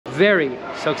very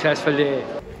successful day.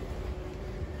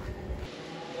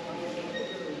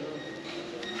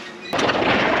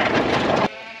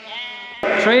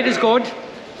 Trade is good.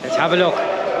 Let's have a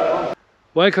look.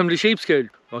 Welcome to Sheep School.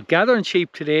 We're gathering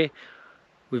sheep today.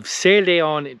 We've sale day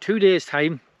on in 2 days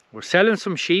time. We're selling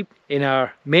some sheep in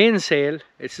our main sale.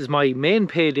 This is my main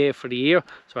payday for the year.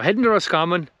 So we're heading to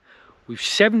Roscommon. We've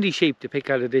 70 sheep to pick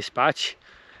out of this batch.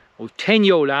 We've 10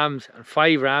 ewe lambs and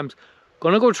 5 rams.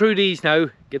 Gonna go through these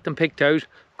now, get them picked out.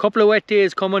 Couple of wet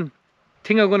days coming.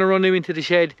 Think I'm gonna run them into the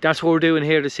shed. That's what we're doing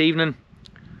here this evening.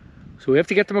 So we have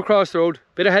to get them across the road.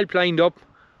 Bit of help lined up.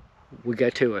 We'll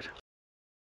get to it.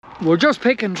 We're just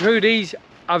picking through these.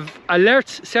 I've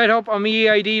alerts set up on my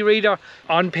EID reader.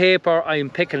 On paper, I'm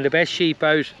picking the best sheep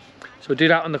out. So do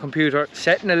that on the computer.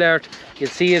 Set an alert. You'll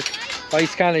see it by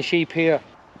scanning sheep here.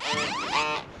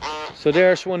 So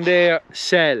there's one there,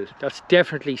 sell. That's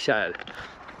definitely sell.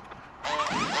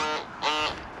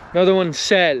 Another one,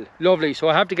 sell. Lovely. So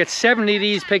I have to get 70 of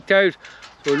these picked out.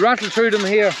 So we'll rattle through them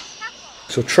here.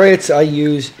 So traits I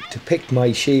use to pick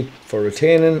my sheep for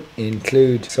retaining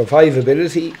include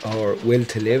survivability, or will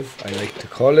to live, I like to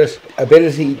call it.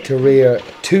 Ability to rear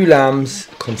 2 lambs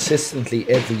consistently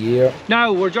every year.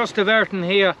 Now we're just averting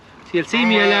here. So you'll see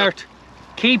me alert.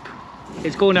 Keep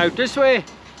is going out this way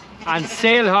and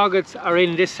sale hoggets are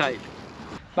in this side.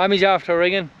 Mammy's after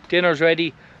ringing. Dinner's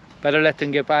ready. Better let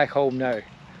them get back home now.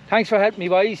 Thanks for helping me,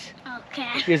 boys.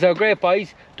 Okay. These are great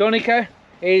boys. Donica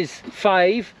is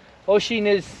 5. Oisin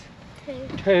is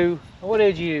 2. What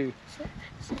age are you?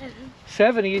 7.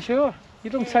 7, are you sure? You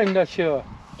don't sound that sure.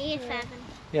 7.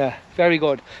 Yeah, very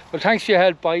good. Well, thanks for your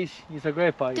help, boys. These are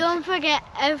great boys. Don't forget,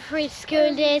 every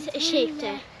school day is a sheep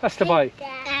day. That's the boy.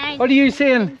 What are you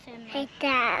saying?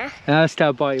 Dad. That's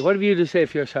that boy. What have you to say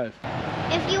for yourself?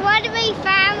 If you want to be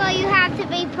farmer, you have to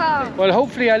be poor. Well,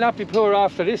 hopefully I'll not be poor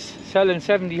after this, selling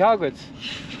 70 hoggets.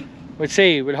 We'll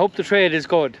see. We'll hope the trade is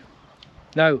good.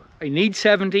 Now, I need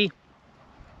 70.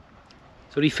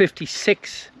 So I need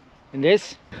 56 in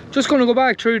this. Just going to go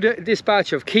back through this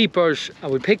batch of keepers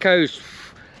and we'll pick out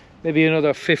maybe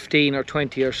another 15 or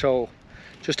 20 or so,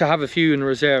 just to have a few in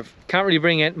reserve. Can't really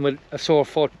bring anything with a sore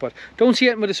foot, but don't see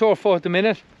anything with a sore foot at the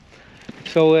minute.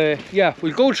 So yeah,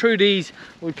 we'll go through these,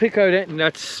 we'll pick out anything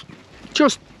that's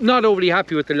just not overly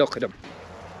happy with the look of them.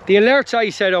 The alerts I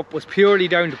set up was purely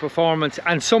down to performance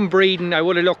and some breeding. I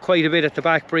would have looked quite a bit at the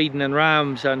back breeding and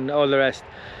rams and all the rest.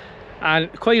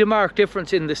 And quite a marked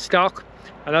difference in the stock,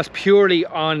 and that's purely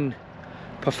on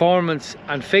performance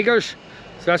and figures.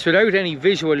 So that's without any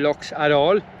visual looks at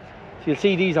all. So you'll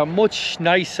see these are much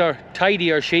nicer,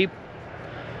 tidier sheep.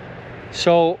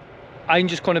 So I'm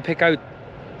just going to pick out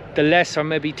the lesser,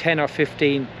 maybe 10 or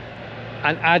 15,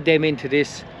 and add them into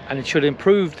this, and it should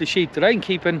improve the sheep that I'm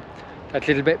keeping that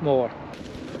little bit more.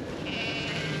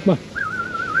 Come on.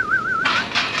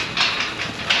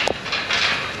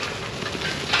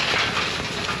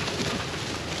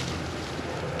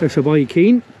 There's a boy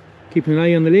keen, keeping an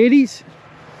eye on the ladies.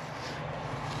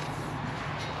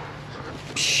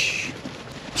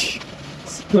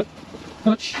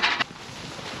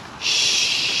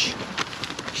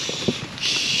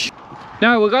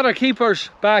 Now we've got our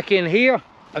keepers back in here.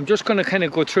 I'm just going to kind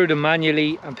of go through them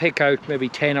manually and pick out maybe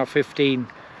 10 or 15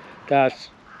 that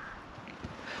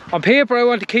on paper I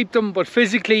want to keep them, but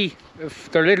physically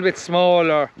if they're a little bit small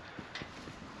or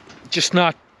just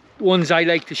not ones I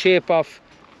like the shape of,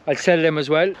 I'll sell them as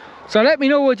well. So let me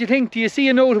know what you think. Do you see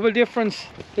a notable difference?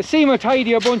 They seem a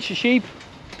tidier bunch of sheep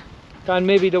than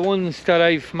maybe the ones that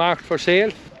I've marked for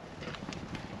sale.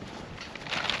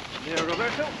 There,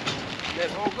 Roberto.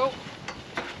 Let all go.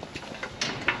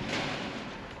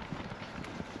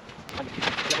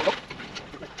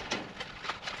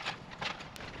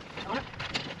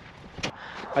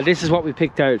 And this is what we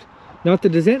picked out. Not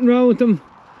that there's anything wrong with them.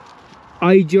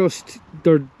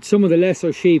 They're some of the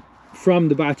lesser sheep from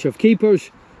the batch of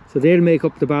keepers, so they'll make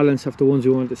up the balance of the ones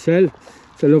we want to sell.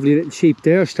 It's a lovely little sheep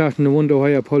there, starting to wonder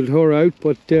why I pulled her out,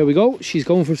 but there we go, she's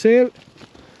going for sale.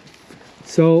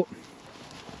 So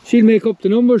she'll make up the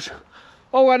numbers.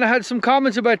 Oh, and I had some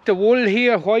comments about the wool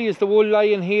here. Why is the wool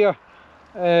lying here?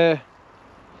 The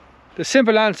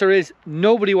simple answer is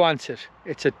nobody wants it.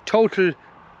 It's a total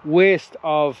waste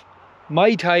of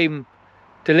my time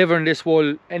delivering this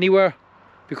wool anywhere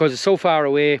because it's so far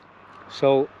away.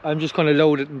 So I'm just going to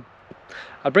load it and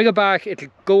I'll bring it back. It'll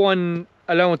go on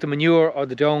along with the manure or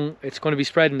the dung. It's going to be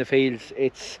spread in the fields.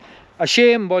 It's a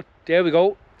shame, but there we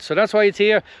go. So that's why it's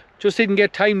here. Just didn't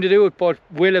get time to do it, but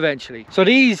will eventually. So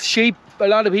these sheep, a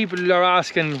lot of people are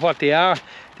asking what they are.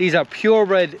 These are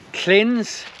purebred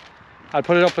Lleyns. I'll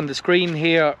put it up on the screen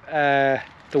here,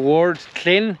 the word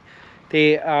Lleyn,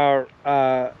 They are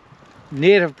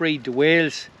native breed to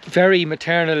Wales, very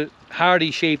maternal,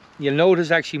 hardy sheep. You'll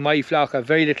notice actually my flock have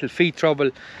very little feet trouble,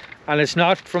 and it's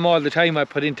not from all the time I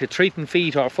put into treating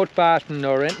feet or foot bathing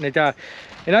or anything like that.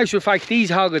 In actual fact, these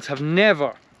hoggets have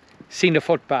never seen a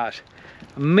foot bath.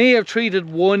 I may have treated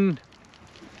one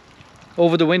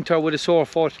over the winter with a sore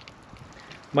foot,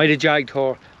 might have jagged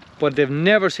her, but they've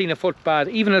never seen a foot bath.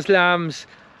 Even as lambs,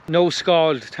 no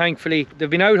scald, thankfully. They've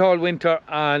been out all winter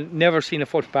and never seen a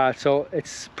foot bath, so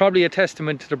it's probably a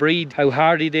testament to the breed, how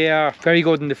hardy they are. Very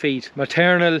good in the feet,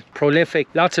 maternal, prolific,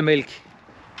 lots of milk,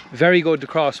 very good to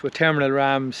cross with terminal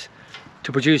rams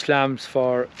to produce lambs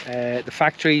for the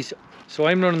factories. So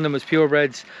I'm running them as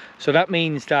purebreds, so that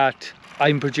means that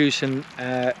I'm producing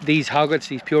these hoggets,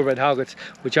 these purebred hoggets,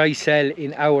 which I sell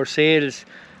in our sales,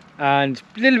 and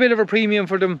a little bit of a premium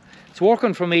for them. It's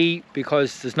working for me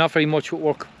because there's not very much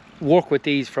work with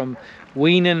these, from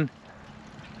weaning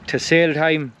to sale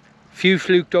time. Few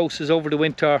fluke doses over the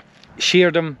winter,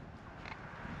 shear them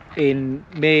in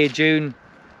May, June,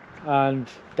 and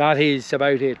that is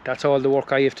about it. That's all the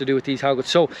work I have to do with these hoggets.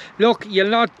 So look, you'll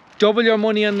not double your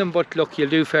money on them, but look, you'll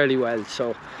do fairly well.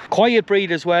 So quiet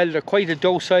breed as well. They're quite a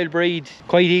docile breed,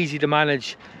 quite easy to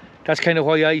manage. That's kind of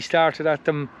why I started at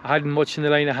them. I hadn't much in the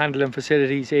line of handling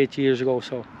facilities 8 years ago,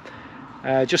 so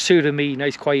just suited me.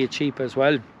 Nice, quiet, cheap as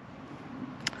well.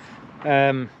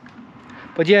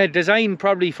 But yeah, designed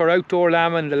probably for outdoor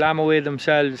lambing, the lamb away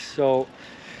themselves, so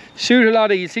suit a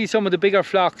lot of, you see some of the bigger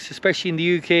flocks, especially in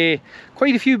the UK.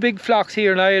 Quite a few big flocks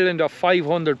here in Ireland of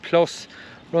 500 plus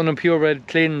running purebred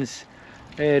clins.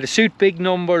 They suit big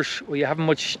numbers where you haven't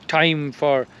much time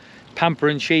for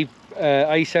pampering sheep.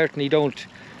 I certainly don't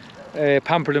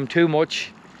pamper them too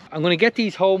much. I'm going to get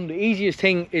these home. The easiest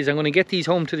thing is I'm going to get these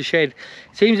home to the shed.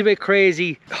 Seems a bit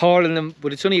crazy hauling them,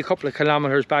 but it's only a couple of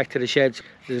kilometers back to the sheds.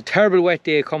 There's a terrible wet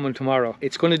day coming tomorrow.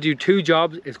 It's going to do two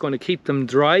jobs. It's going to keep them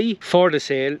dry for the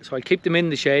sale, so I keep them in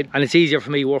the shed, and it's easier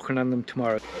for me working on them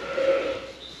tomorrow.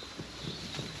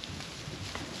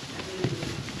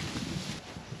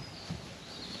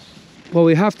 What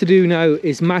we have to do now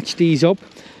is match these up.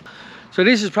 So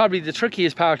this is probably the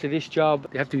trickiest part of this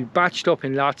job. They have to be batched up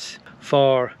in lots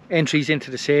for entries into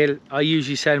the sale. I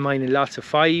usually sell mine in lots of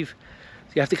 5.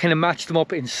 So you have to kind of match them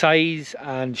up in size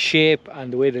and shape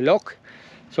and the way they look.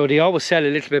 So they always sell a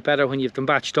little bit better when you have them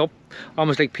batched up,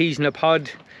 almost like peas in a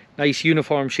pod. Nice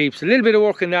uniform sheep. So a little bit of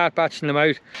work in that, batching them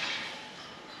out.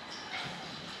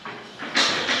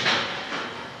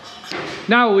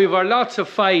 Now we've our lots of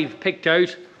 5 picked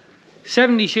out.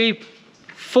 70 sheep,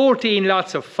 14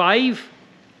 lots of 5.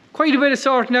 Quite a bit of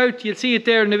sorting out. You'll see it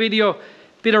there in the video.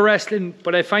 Bit of wrestling,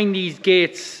 but I find these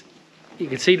gates, you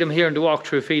can see them here in the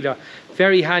walkthrough feeder,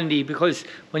 very handy, because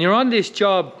when you're on this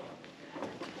job,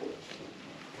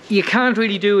 you can't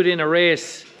really do it in a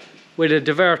race with a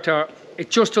diverter. It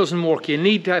just doesn't work. You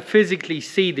need to physically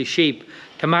see the sheep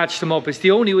to match them up. It's the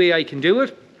only way I can do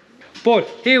it. But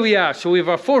here we are. So we have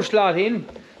our first lot in.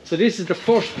 So this is the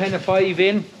first pen of 5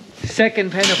 in,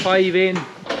 second pen of 5 in,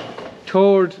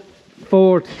 third,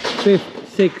 fourth, fifth,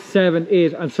 6, 7,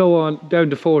 8 and so on down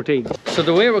to 14. So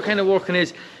the way we're kind of working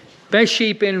is best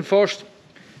sheep in first.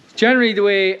 Generally the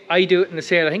way I do it in the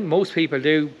sale, I think most people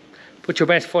do. Put your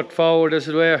best foot forward, as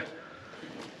it were.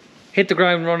 Hit the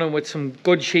ground running with some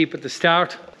good sheep at the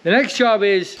start. The next job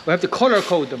is we have to colour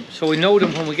code them, so we know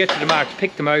them when we get to the mark,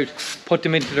 pick them out, put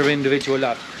them into their individual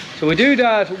lot. So we do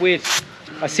that with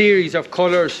a series of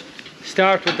colours.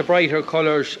 Start with the brighter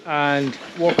colours and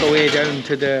work our way down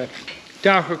to the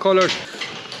darker colours.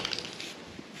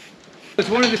 It's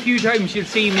one of the few times you'll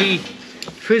see me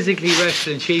physically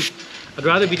wrestling sheep. I'd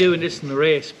rather be doing this in the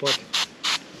race, but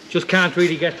just can't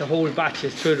really get the whole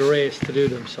batches through the race to do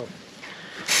them. So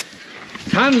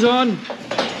hands on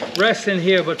wrestling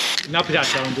here, but not be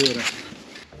that long doing it.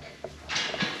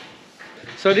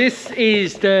 So this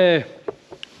is the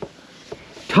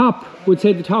top, would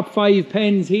say the top 5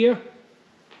 pens here.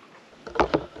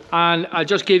 And I'll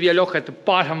just give you a look at the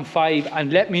bottom 5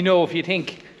 and let me know if you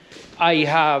think I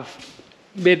have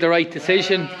made the right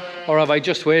decision or have I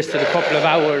just wasted a couple of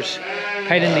hours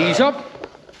penning these up.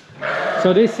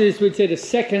 So this is, we'd say, the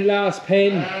second last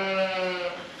pen.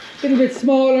 A little bit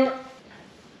smaller.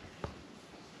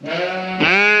 So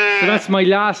that's my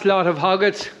last lot of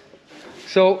hoggets.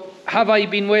 So have I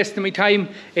been wasting my time?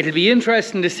 It'll be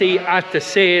interesting to see at the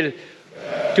sale,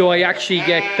 do I actually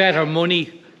get better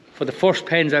money for the first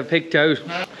pens I've picked out.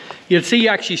 You'll see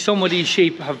actually some of these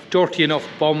sheep have dirty enough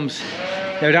bums.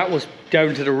 Now that was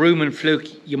down to the rumen fluke.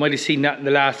 You might have seen that in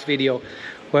the last video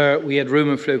where we had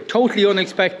rumen fluke. Totally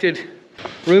unexpected.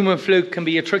 Rumen fluke can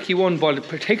be a tricky one, but a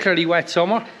particularly wet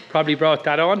summer probably brought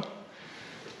that on.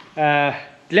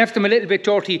 Left them a little bit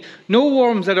dirty. No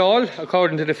worms at all,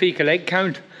 according to the fecal egg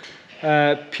count.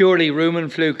 Purely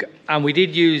rumen fluke. And we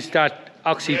did use that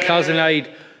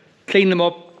oxyclosinide. Clean them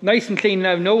up. Nice and clean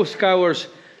now. No scours.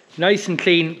 Nice and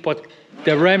clean. But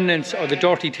the remnants or the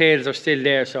dirty tails are still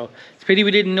there. So it's a pity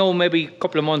we didn't know maybe a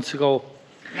couple of months ago.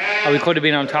 Or we could have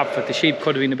been on top of it. The sheep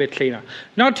could have been a bit cleaner.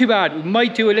 Not too bad. We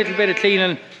might do a little bit of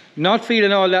cleaning. Not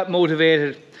feeling all that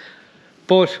motivated.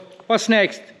 But what's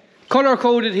next? Colour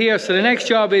coded here, so the next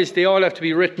job is they all have to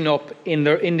be written up in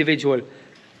their individual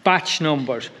batch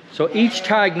numbers. So each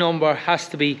tag number has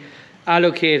to be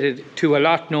allocated to a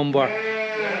lot number.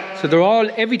 So they're all,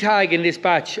 every tag in this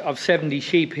batch of 70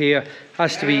 sheep here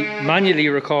has to be manually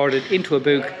recorded into a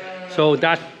book. So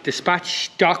that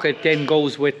dispatch docket then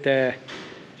goes with the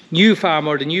new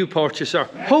farmer, the new purchaser.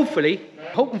 Hopefully,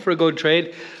 hoping for a good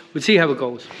trade. We'll see how it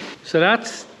goes. So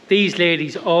that's these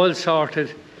ladies all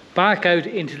sorted. Back out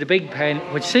into the big pen,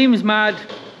 which seems mad.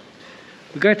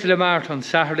 We go to the mart on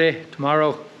Saturday,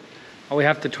 tomorrow, and we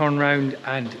have to turn around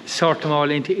and sort them all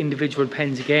into individual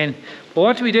pens again. But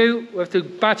what do? We have to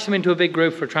batch them into a big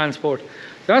group for transport. So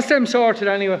that's them sorted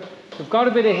anyway. We've got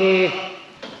a bit of hay.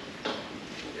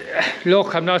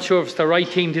 Look, I'm not sure if it's the right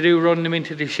thing to do, running them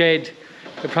into the shed.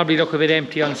 They'll probably look a bit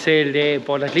empty on sale day,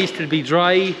 but at least it'll be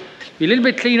dry. Be a little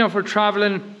bit cleaner for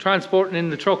travelling, transporting in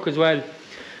the truck as well.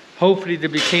 Hopefully they'll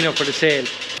be cleaner for the sale.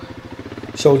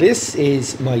 So this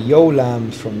is my yo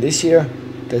lambs from this year.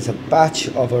 There's a batch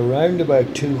of around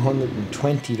about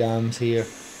 220 lambs here.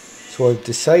 So I've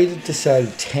decided to sell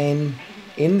 10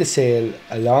 in the sale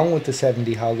along with the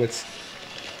 70 hoggets.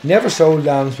 Never sold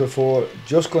lambs before,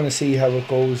 just going to see how it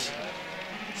goes.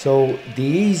 So the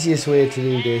easiest way to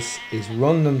do this is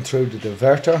run them through the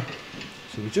diverter.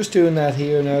 So we're just doing that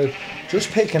here now. Just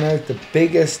picking out the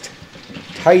biggest,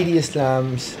 tidiest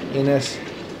lambs in it,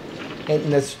 anything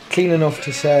that's clean enough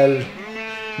to sell,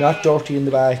 not dirty in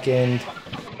the back end.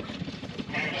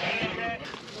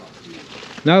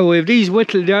 Now we have these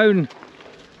whittled down,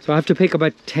 so I have to pick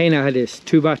about 10 out of this,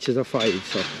 2 batches of 5.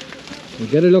 So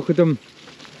we'll get a look at them,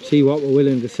 see what we're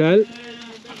willing to sell.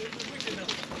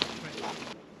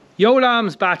 Yo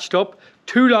lambs batched up,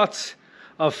 2 lots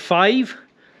of 5.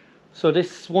 So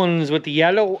this ones with the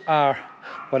yellow are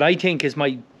what I think is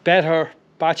my better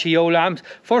batch of yo lambs.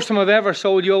 First time I've ever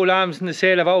sold yo lambs in the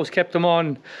sale. I've always kept them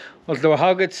on until they were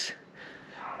hoggets,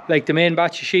 like the main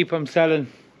batch of sheep I'm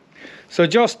selling. So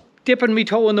just dipping my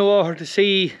toe in the water to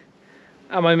see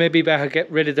am I maybe better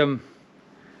get rid of them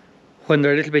when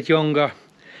they're a little bit younger,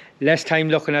 less time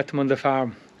looking at them on the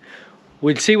farm.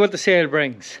 We'll see what the sale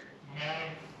brings.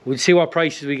 We'll see what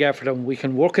prices we get for them. We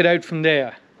can work it out from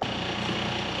there.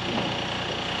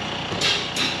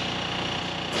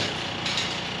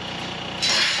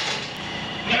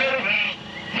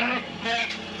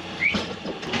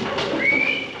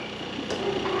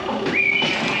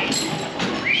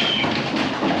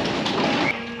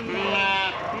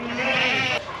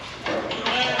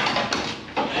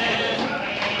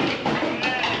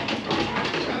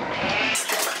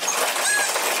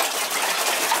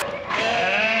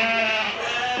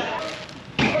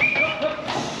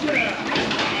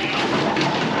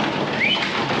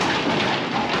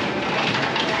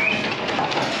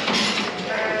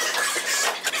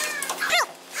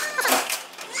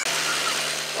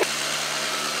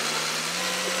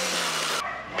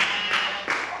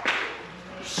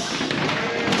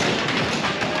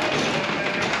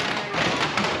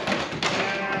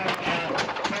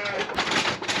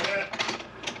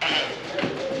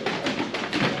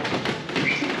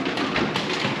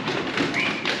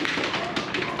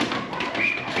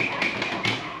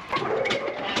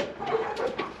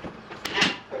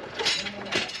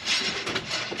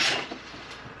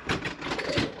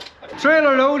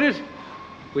 Trailer loaded,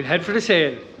 we'll head for the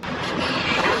sale.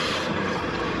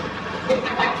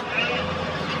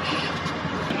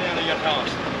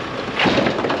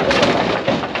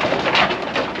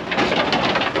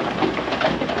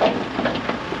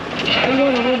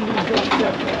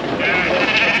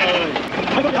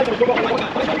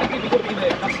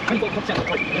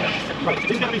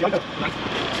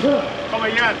 Come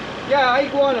again. Yeah, I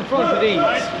go on in front of these.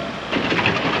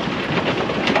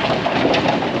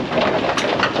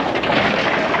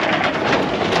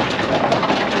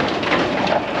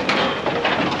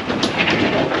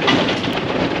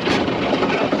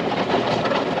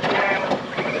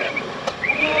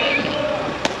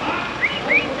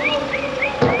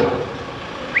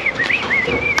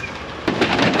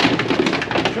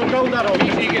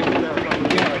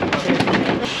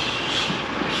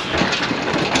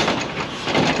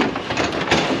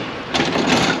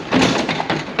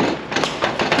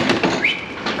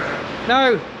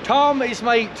 Now, Tom is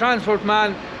my transport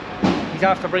man. He's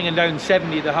after bringing down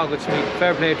 70 of the hoggets to me.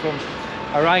 Fair play to him.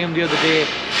 I rang him the other day.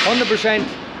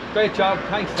 100%. Great job.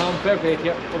 Thanks, Tom. Fair play to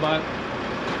you. Come on.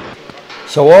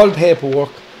 So all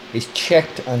paperwork is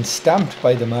checked and stamped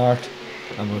by the mart,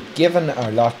 and we're given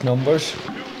our lot numbers.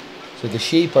 So the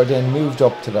sheep are then moved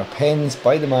up to their pens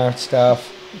by the mart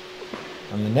staff,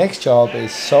 and the next job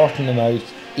is sorting them out.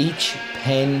 Each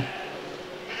pen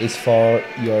is for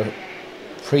your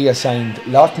pre-assigned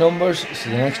lot numbers, so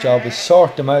the next job is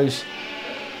sort them out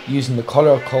using the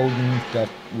colour coding that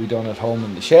we done at home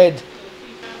in the shed.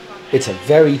 It's a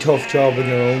very tough job on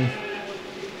your own,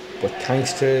 but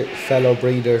thanks to fellow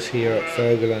breeders here,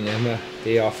 Fergal and Emma,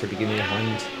 they offered to give me a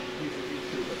hand.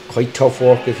 Quite tough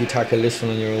work if you tackle this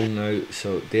one on your own now,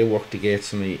 so they worked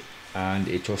against me and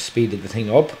it just speeded the thing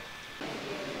up.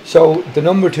 So the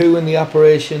number 2 in the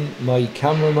operation, my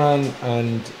cameraman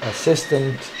and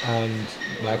assistant, and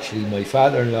actually my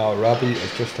father-in-law Robbie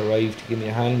has just arrived to give me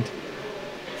a hand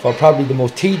for probably the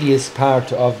most tedious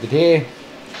part of the day,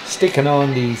 sticking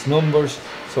on these numbers.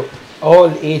 So all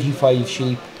 85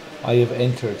 sheep I have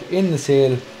entered in the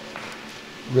sale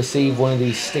receive one of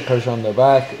these stickers on their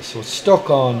back, so it's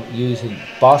stuck on using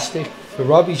Bostik. So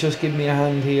Robbie's just given me a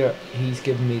hand here. He's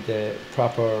given me the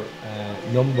proper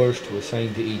numbers to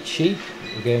assign to each sheep.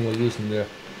 Again, we're using the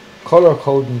colour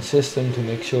coding system to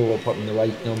make sure we're putting the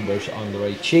right numbers on the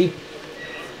right sheep.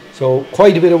 So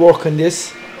quite a bit of work on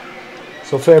this,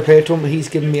 so fair play to him. He's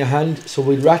given me a hand, so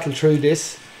we'll rattle through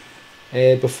this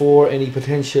before any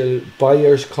potential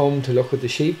buyers come to look at the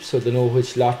sheep, so they know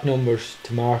which lot numbers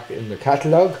to mark in the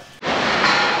catalogue.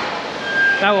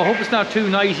 Now I hope it's not too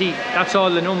noisy. That's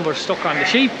all the numbers stuck on the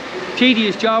sheep.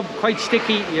 Tedious job, quite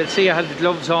sticky. You'll see I had the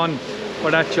gloves on for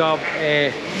that job,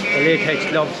 the latex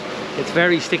gloves. It's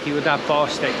very sticky with that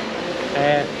Bostik.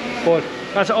 But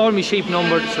that's all my sheep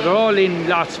numbered, so they're all in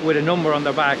lots with a number on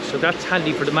their back, so that's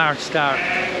handy for the mart start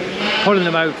pulling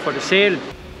them out for the sale.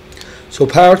 So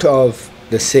part of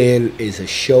the sale is a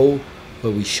show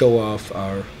where we show off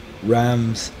our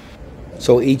rams.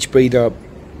 So each breeder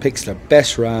picks their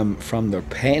best ram from their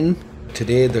pen.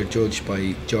 Today they're judged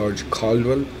by George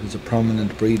Caldwell, who's a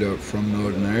prominent breeder from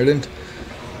Northern Ireland.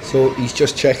 So he's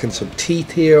just checking some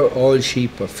teeth here. All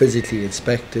sheep are physically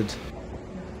inspected.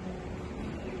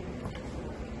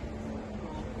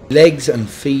 Legs and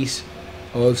feet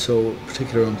also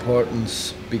particular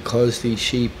importance, because these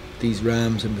sheep, these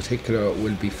rams in particular,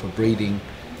 will be for breeding,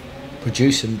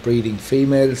 producing breeding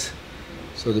females,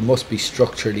 so they must be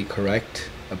structurally correct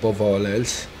above all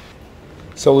else.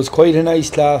 So it's quite a nice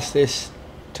class this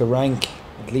to rank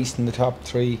at least in the top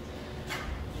 3.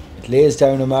 It lays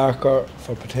down a marker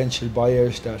for potential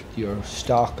buyers that your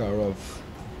stock are of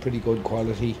pretty good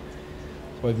quality.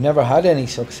 So I've never had any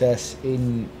success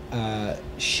in a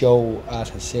show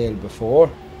at a sale before.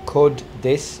 Could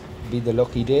this be the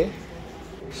lucky day?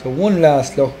 So one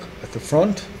last look at the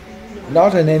front.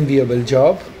 Not an enviable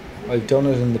job. I've done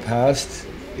it in the past.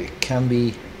 It can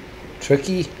be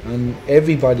tricky and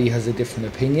everybody has a different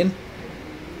opinion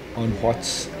on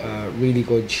what's really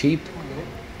good sheep.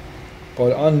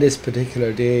 But on this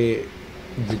particular day,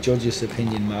 the judge's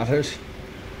opinion matters.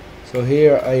 So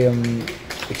here I am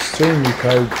extremely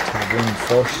proud to have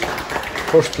won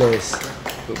first place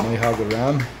with my hogget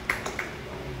ram.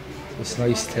 It's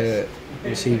nice to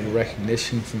receive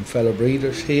recognition from fellow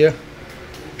breeders here.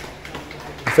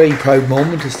 A very proud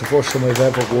moment. It's the first time I've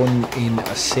ever won in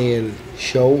a sale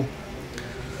show.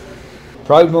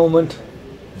 Proud moment,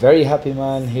 very happy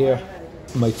man here.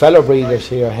 My fellow breeders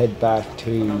here head back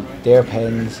to their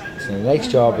pens, so the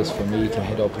next job is for me to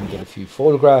head up and get a few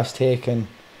photographs taken.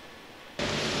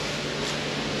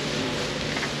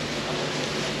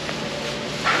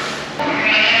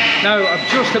 Now I'm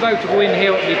just about to go in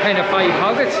here with my pen of 5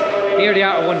 hoggets. Here they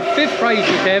are, I won 5th prize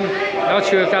with them. Not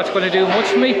sure if that's going to do much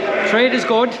for me. Trade is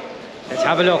good. Let's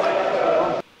have a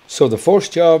look. So the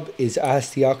first job is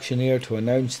ask the auctioneer to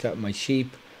announce that my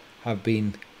sheep have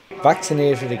been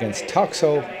vaccinated against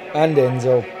Toxo and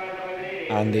Enzo,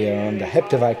 and they are on the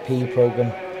Heptavac P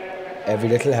program. Every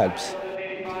little helps.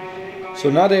 So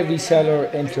not every seller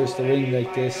enters the ring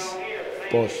like this,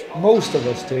 but most of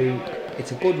us do.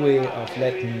 It's a good way of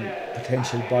letting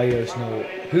potential buyers know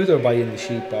who they're buying the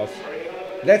sheep off.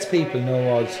 Lets people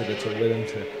know also that you're willing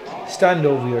to stand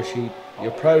over your sheep,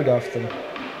 you're proud of them.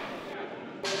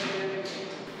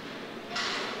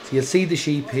 So you'll see the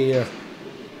sheep here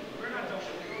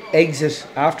exit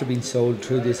after being sold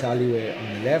through this alleyway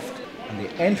on the left, and they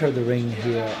enter the ring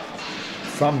here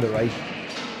from the right.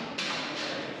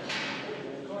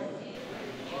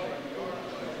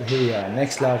 So here we are,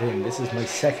 next lot in. This is my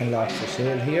second lot for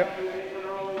sale here.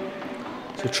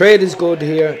 So trade is good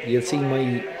here. You'll see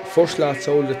my first lot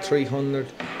sold at 300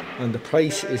 and the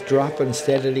price is dropping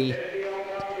steadily,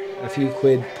 a few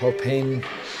quid per pen,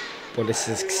 but it's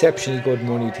exceptionally good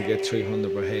money to get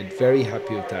 300 per head. Very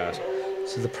happy with that.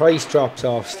 So the price drops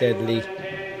off steadily,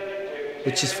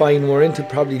 which is fine. We're into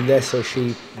probably lesser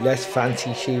sheep, less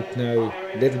fancy sheep now,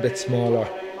 a little bit smaller.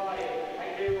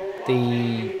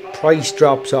 The price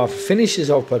drops off,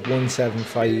 finishes up at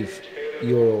 €175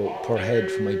 per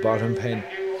head for my bottom pen.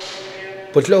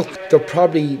 But look, they're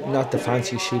probably not the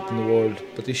fanciest sheep in the world,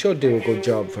 but they should do a good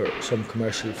job for some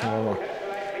commercial farmer.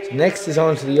 So next is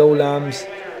on to the old lambs.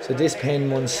 So this pen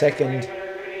won second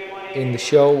in the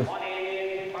show,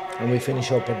 and we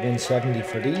finish up at 170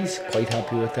 for these. Quite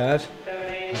happy with that.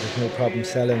 And there's no problem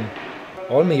selling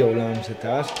all my old lambs at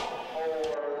that.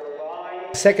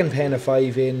 Second pen of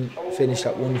 5 in, finished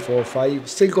at 145.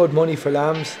 Still good money for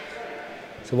lambs.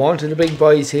 So on to the big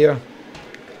boys here.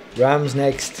 Rams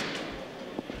next.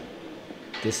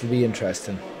 This will be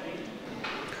interesting.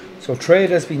 So trade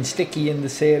has been sticky in the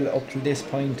sale up to this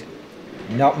point.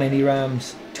 Not many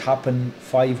rams, topping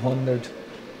 500.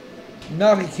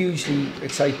 Not a hugely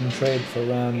exciting trade for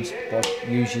rams, but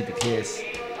usually the case.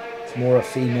 It's more a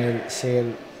female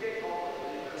sale.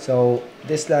 So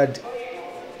this lad,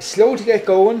 slow to get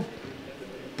going,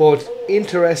 but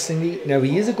interestingly, now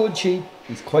he is a good sheep.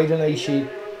 He's quite a nice sheep.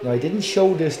 Now I didn't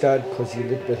show this lad because he's a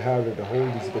little bit harder to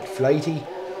hold. He's a bit flighty,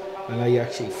 and I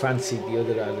actually fancied the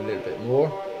other lad a little bit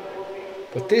more.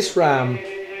 But this ram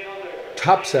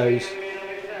tops out.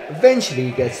 Eventually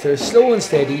he gets there, slow and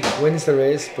steady, wins the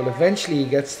race, but eventually he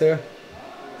gets there.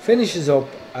 Finishes up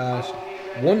at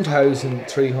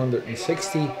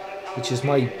 1,360, which is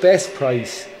my best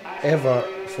price ever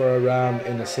for a ram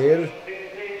in a sale.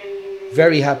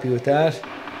 Very happy with that.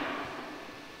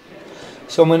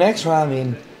 So my next ram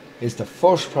in is the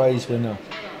first prize winner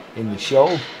in the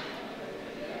show.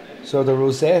 So the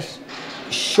rosette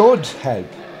should help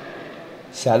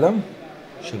sell him.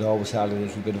 Should always add a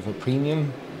little bit of a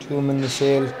premium to him in the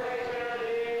sale.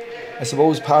 I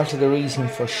suppose part of the reason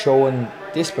for showing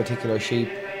this particular sheep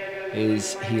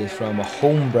is he is from a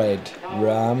homebred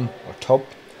ram or tup.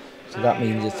 So that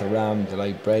means it's a ram that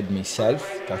I bred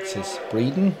myself. That's his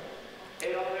breeding.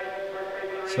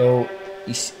 So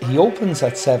he opens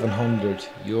at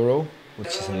 €700,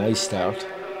 which is a nice start.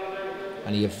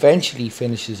 And he eventually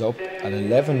finishes up at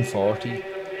 1140.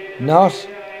 Not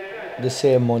the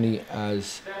same money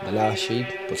as the last sheep,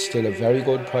 but still a very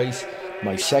good price.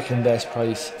 My second best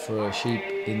price for a sheep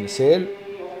in the sale.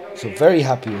 So very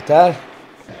happy with that.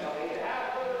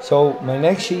 So my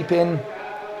next sheep in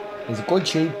is a good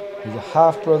sheep. He's a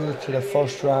half brother to the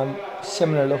first ram,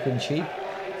 similar looking sheep.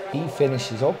 He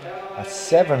finishes up at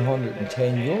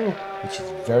 €710, which is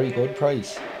a very good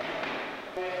price.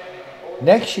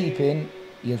 Next sheep in,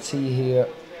 you'll see here,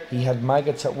 he had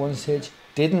maggots at one stage,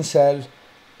 didn't sell,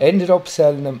 ended up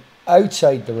selling them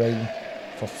outside the ring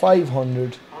for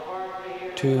 500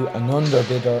 to an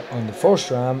underbidder on the first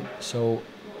ram, so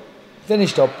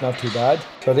finished up not too bad.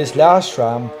 So this last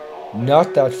ram,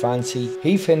 not that fancy,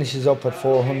 he finishes up at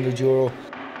 €400.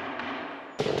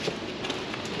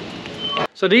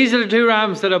 So these are the two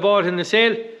rams that I bought in the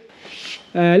sale.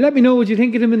 Let me know what you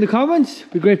think of them in the comments.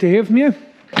 Be great to hear from you.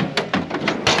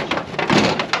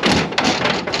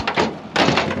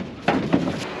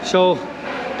 So,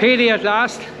 payday at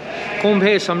last. Home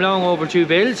pay some long overdue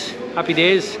bills. Happy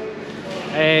days.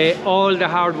 All the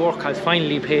hard work has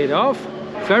finally paid off.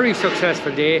 Very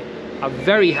successful day. I'm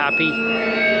very happy.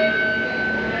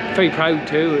 Very proud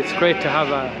too. It's great to have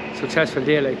a successful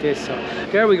day like this. So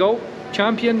there we go.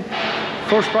 Champion.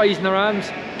 First prize in the rams.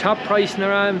 Top price in the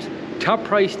rams. Top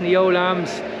price in the old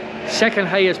lambs. Second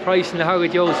highest price in the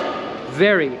hogget yos.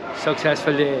 Very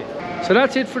successful day. So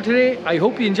that's it for today. I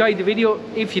hope you enjoyed the video.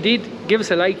 If you did, give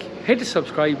us a like, hit the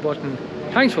subscribe button.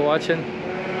 Thanks for watching,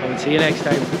 and we'll see you next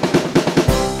time.